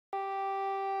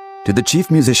To the chief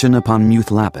musician upon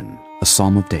mute Laban, a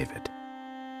psalm of David.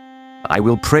 I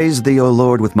will praise thee, O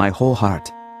Lord, with my whole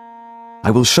heart.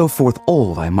 I will show forth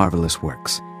all thy marvelous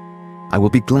works. I will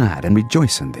be glad and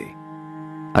rejoice in thee.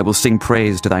 I will sing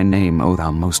praise to thy name, O thou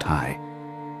Most High.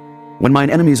 When mine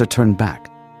enemies are turned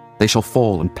back, they shall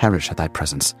fall and perish at thy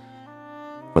presence.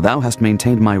 For thou hast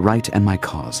maintained my right and my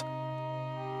cause.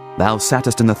 Thou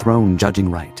sattest in the throne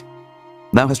judging right.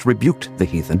 Thou hast rebuked the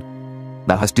heathen.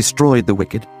 Thou hast destroyed the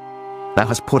wicked. Thou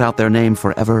hast put out their name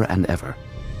forever and ever.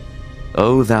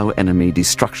 O thou enemy,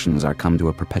 destructions are come to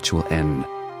a perpetual end,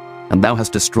 and thou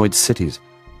hast destroyed cities.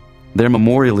 Their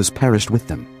memorial is perished with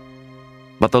them.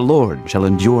 But the Lord shall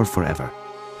endure forever.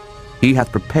 He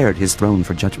hath prepared his throne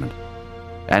for judgment,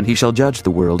 and he shall judge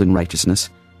the world in righteousness.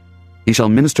 He shall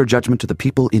minister judgment to the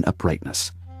people in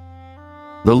uprightness.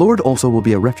 The Lord also will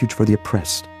be a refuge for the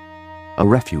oppressed, a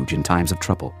refuge in times of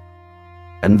trouble.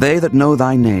 And they that know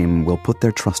thy name will put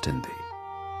their trust in thee.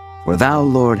 For thou,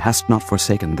 Lord, hast not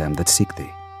forsaken them that seek thee.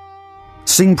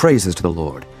 Sing praises to the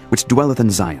Lord, which dwelleth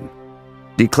in Zion.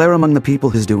 Declare among the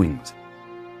people his doings.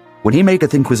 When he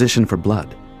maketh inquisition for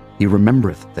blood, he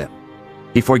remembereth them.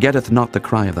 He forgetteth not the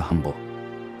cry of the humble.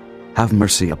 Have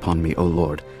mercy upon me, O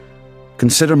Lord.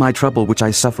 Consider my trouble which I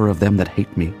suffer of them that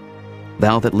hate me,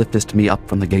 thou that liftest me up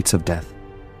from the gates of death,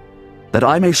 that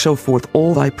I may show forth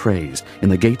all thy praise in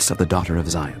the gates of the daughter of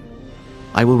Zion.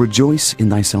 I will rejoice in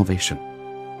thy salvation.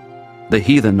 The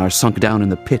heathen are sunk down in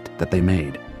the pit that they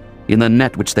made. In the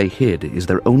net which they hid is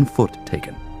their own foot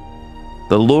taken.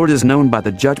 The Lord is known by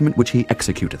the judgment which he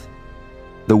executeth.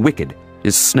 The wicked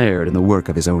is snared in the work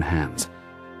of his own hands.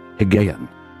 Higgaion,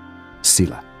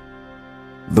 Selah.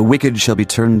 The wicked shall be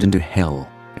turned into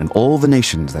hell, and all the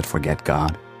nations that forget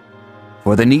God.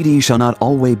 For the needy shall not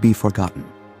always be forgotten.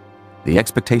 The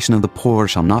expectation of the poor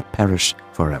shall not perish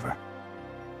forever.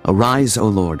 Arise, O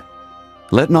Lord.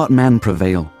 Let not man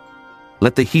prevail.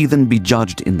 Let the heathen be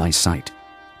judged in thy sight.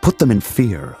 Put them in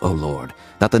fear, O Lord,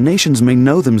 that the nations may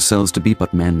know themselves to be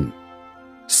but men.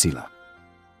 Selah.